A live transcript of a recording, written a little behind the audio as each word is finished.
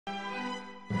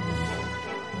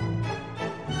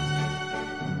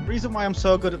reason why I'm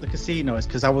so good at the casino is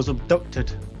because I was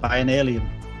abducted by an alien.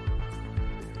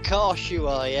 Of course you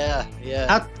are, yeah.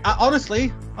 I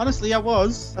honestly, I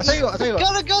was. I tell you what.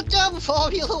 Got a goddamn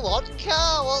Formula 1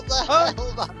 car, what the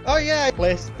hell, man? Oh yeah, I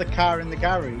placed the car in the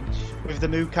garage. With the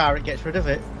new car, it gets rid of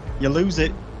it. You lose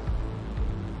it.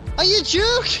 Are you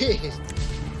joking?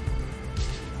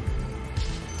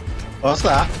 What's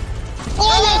that?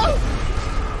 Oh!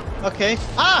 Okay.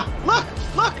 Ah, look,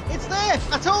 it's there.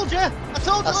 I told you.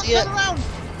 Look, turn around.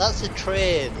 That's a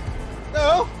train.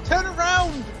 No, turn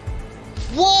around.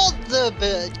 What the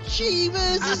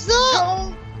bejeebers is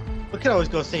that? We can always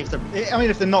go see if they're. I mean,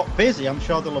 if they're not busy, I'm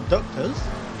sure they'll abduct us.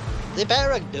 They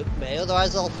better abduct me,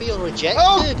 otherwise I'll feel rejected.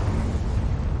 Oh!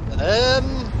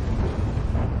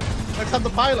 Let's have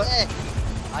the pilot.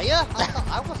 Are you?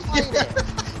 I was flying it.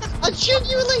 I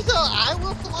genuinely thought I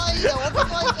was flying it. I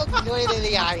wasn't like going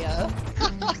any higher.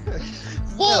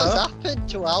 What has happened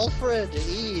to Alfred?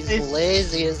 He's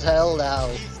lazy as hell now.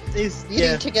 You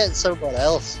need to get someone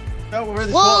else. No, we're in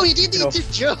the Whoa, he didn't need to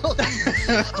jump!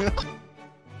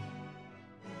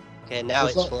 Okay, now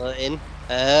it's floating.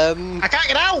 I can't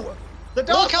get out! The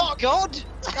door's locked! God!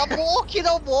 I'm walking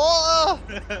on water!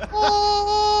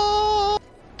 Oh!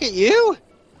 Look at you!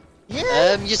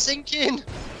 Yeah! You're sinking!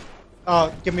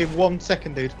 Oh, give me 1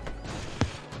 second, dude.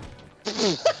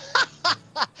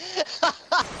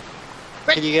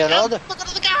 Can you get on? Look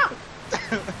under the car!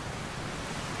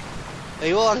 Are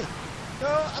you on? No,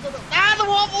 I don't know. Ah, the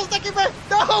waterfall's taking me!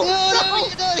 No! No!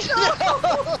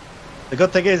 The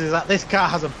good thing is that this car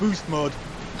has a boost mode.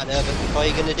 I know, but before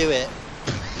you're gonna do it...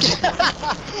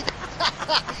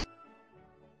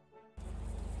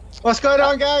 What's going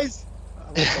on, guys?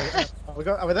 Are we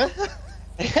there?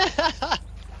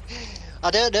 I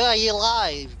don't know, are you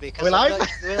live? Because I'm not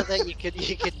sure that you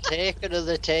can take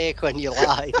another take when you're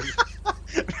live.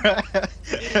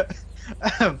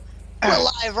 We're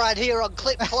live right here on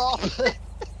Clip Clop,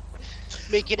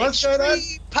 making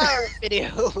extreme pirate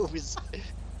videos.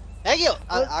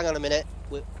 Hang on a minute.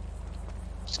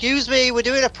 Excuse me, we're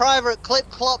doing a private Clip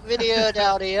Clop video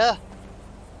down here.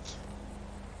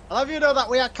 I'll have you know that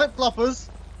we are Clip Cloppers,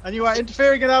 and you are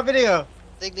interfering in our video. I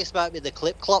think this might be the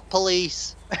Clip Clop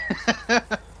police. The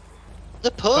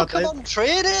Pokemon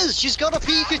trainers! She's got a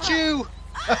Pikachu!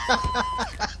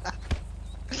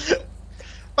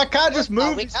 I can't just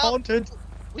move, it's haunted.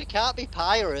 We can't be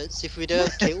pirates if we don't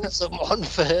kill someone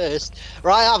first.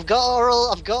 Right, I've got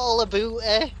all the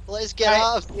booty. Let's get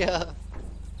out of here.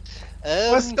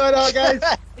 What's going on, guys?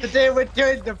 Today we're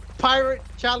doing the pirate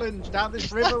challenge down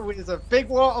this river with a big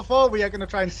waterfall. We are going to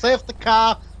try and safe the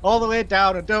car all the way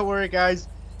down, and don't worry, guys.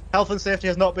 Health and safety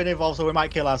has not been involved, so we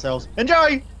might kill ourselves.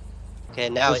 Enjoy! Okay,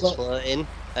 now it's floating.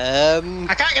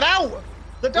 I can't get out!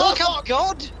 The door's locked!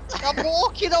 God! I'm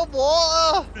walking on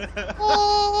water!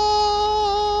 Oh!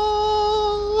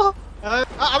 I'm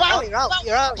out!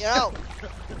 You're out!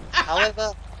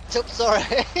 However,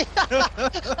 sorry.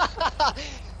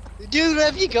 Dude,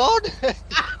 have you gone?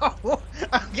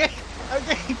 I'm getting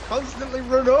constantly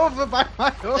run over by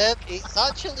my own. It's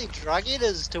actually dragging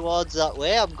us towards that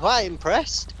way. I'm quite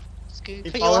impressed. I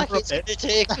feel like it's going to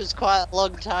take us quite a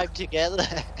long time to get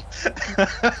there.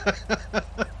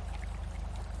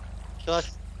 Oh,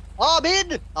 I'm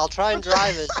in! I'll try and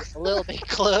drive us a little bit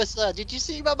closer. Did you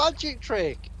see my magic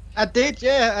trick? I did,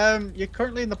 yeah. You're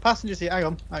currently in the passenger seat. Hang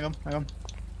on.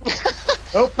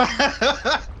 Oh!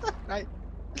 Right.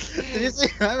 Did you see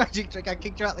my magic trick? I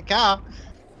kicked you out the car.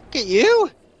 Look at you!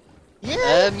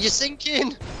 Yeah! You're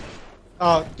sinking!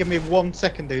 Oh, give me 1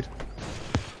 second, dude.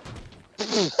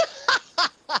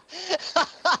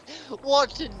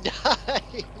 Watch it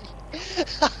die!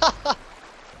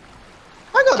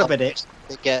 Hang on a minute.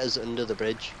 To get us under the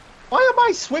bridge. Why am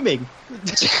I swimming?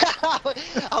 I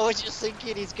was just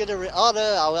thinking he's gonna. Oh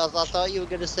no! I thought you were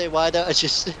gonna say why don't I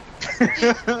just?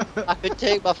 I could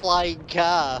take my flying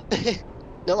car.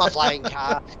 Not my flying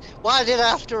car. Why did I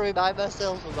have to remind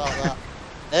myself about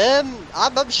that?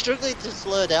 I'm struggling to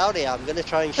slow down here. I'm gonna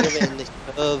try and shove it in this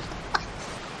cove.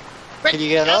 Can you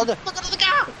get on? Look under the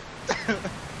car!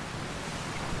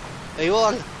 Are you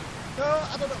on? No,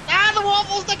 I don't know. Ah, the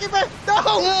waterfall's taking me! No!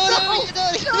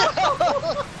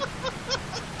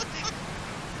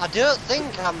 I don't think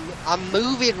I'm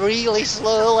moving really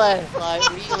slowly, but I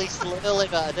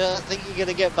don't think you're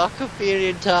gonna get back up here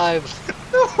in time.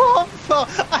 No,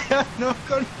 I have no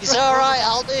control. It's alright,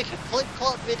 I'll make a Clip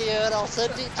Clop video and I'll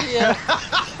send it to you.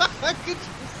 I can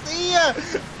see you!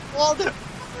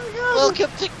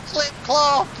 Welcome to Clip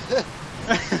Clop!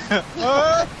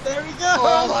 Oh, there we go!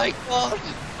 Oh my god!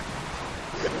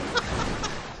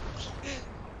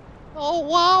 Oh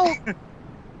wow!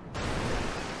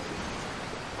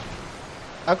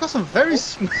 I've got some very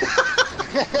smooth.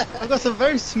 I've got some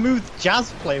very smooth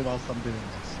jazz play whilst I'm doing this.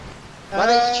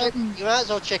 You might as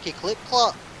well check your clip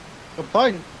clock. Good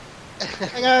point.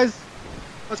 Hey guys,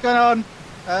 what's going on?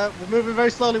 We're moving very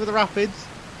slowly with the rapids.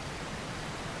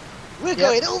 We're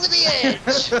going over the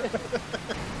edge. You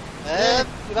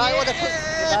might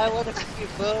want to put your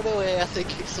phone away. I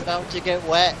think it's about to get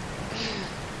wet.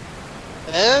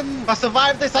 If I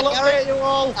survive this, I'll update you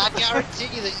all. I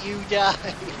guarantee that you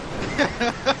die.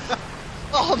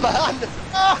 Oh man!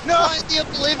 Oh no! Like the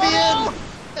oblivion!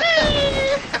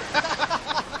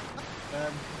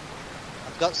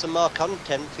 I've got some more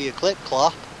content for your clip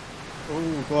clop.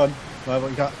 Ooh, go on. What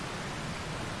you got?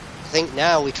 I think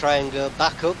now we try and go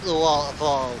back up the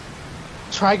waterfall.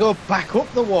 Try go back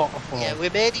up the waterfall? Yeah, we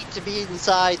made it to be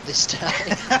inside this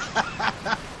time.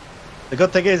 The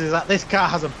good thing is that this car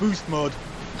has a boost mode.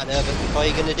 I know, but before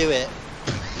you're gonna do it...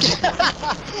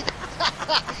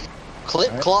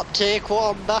 Clip clop, take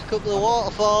one, back up the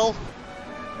waterfall.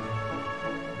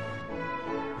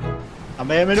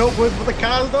 I'm aiming upwards, but the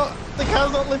car's not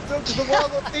lifted up because the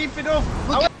water's not deep enough.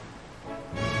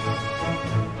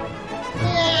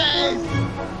 Yes!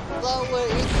 That were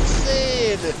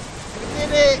insane! We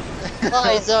did it!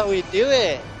 That is how we do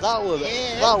it! That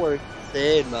were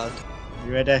insane, man.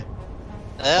 You ready?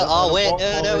 Oh wait,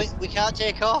 no, we can't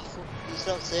take off. It's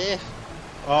not safe.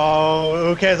 Oh,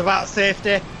 who cares about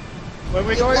safety? When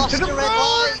we're going to the red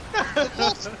light! We've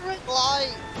lost the red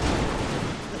light!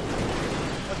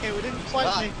 Okay, we didn't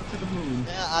quite make it to the moon.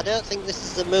 Yeah, I don't think this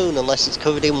is the moon unless it's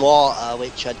covered in water,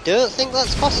 which I don't think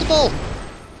that's possible.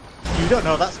 You don't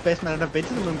know that, spaceman, and I've been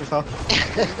to the moon before.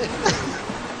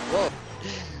 Whoa.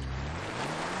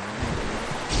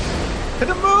 To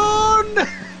the moon!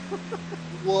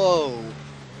 Whoa.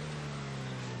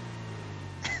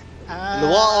 In the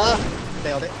water?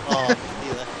 Nailed it. Oh,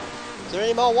 yeah. Is there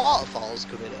any more waterfalls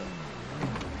coming up?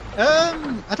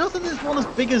 I don't think there's one as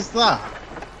big as that.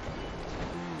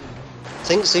 I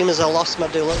think soon as I lost my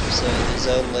deluxe, there's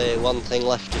only one thing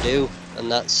left to do,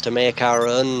 and that's to make our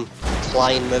own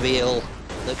flying mobile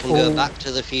that can go back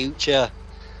to the future.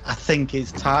 I think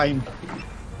it's time.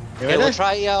 Okay, we'll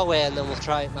try it your way and then we'll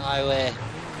try it my way.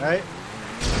 Right.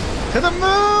 To the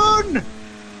moon!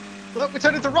 Look, we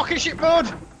turned into rocket ship mode!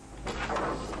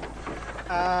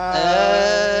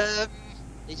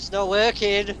 It's not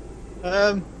working. It's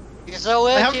not I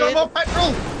working. haven't got more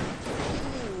petrol!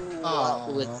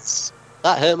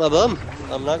 That hurt my bum,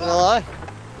 I'm not gonna lie.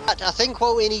 I think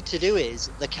what we need to do is,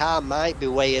 the car might be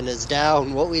weighing us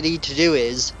down, what we need to do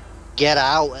is get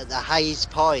out at the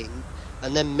highest point,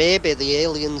 and then maybe the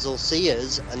aliens will see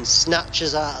us and snatch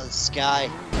us out of the sky.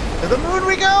 To the moon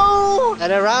we go!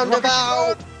 And a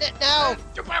roundabout! Now!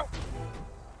 Jump out!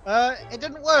 It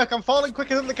didn't work, I'm falling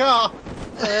quicker than the car.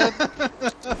 I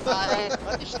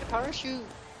managed to parachute.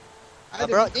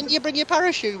 Didn't you bring your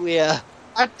parachute here?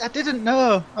 I didn't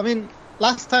know. I mean,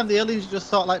 last time the aliens just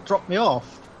sort of like dropped me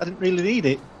off. I didn't really need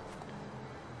it.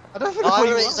 I don't know.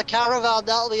 Oh, it's a caravan,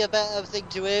 that'll be a better thing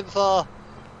to aim for.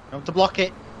 You want to block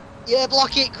it? Yeah,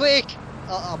 block it quick!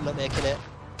 Oh, I'm not making it.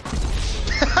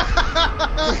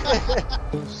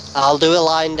 I'll do a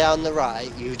line down the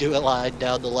right, you do a line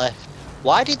down the left.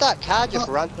 Why did that car just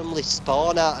randomly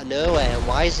spawn out of nowhere, and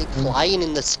why is it flying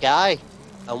in the sky?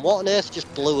 And what on earth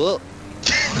just blew up?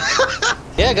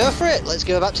 Yeah, go for it, let's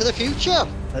go back to the future.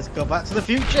 Let's go back to the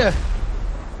future.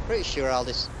 Pretty sure all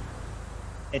this...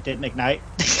 It didn't ignite.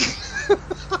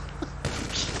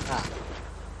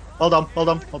 Hold on.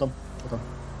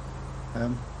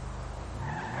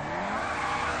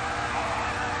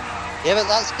 Yeah, but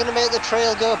that's going to make the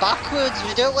trail go backwards.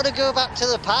 We don't want to go back to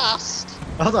the past.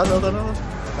 Hold on. There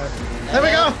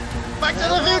we go! Back to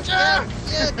the future!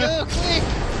 Yeah, go quick!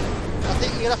 I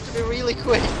think you're going to have to be really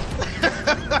quick.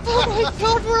 Oh my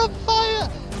god, we're on fire!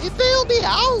 You bailed me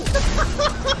out!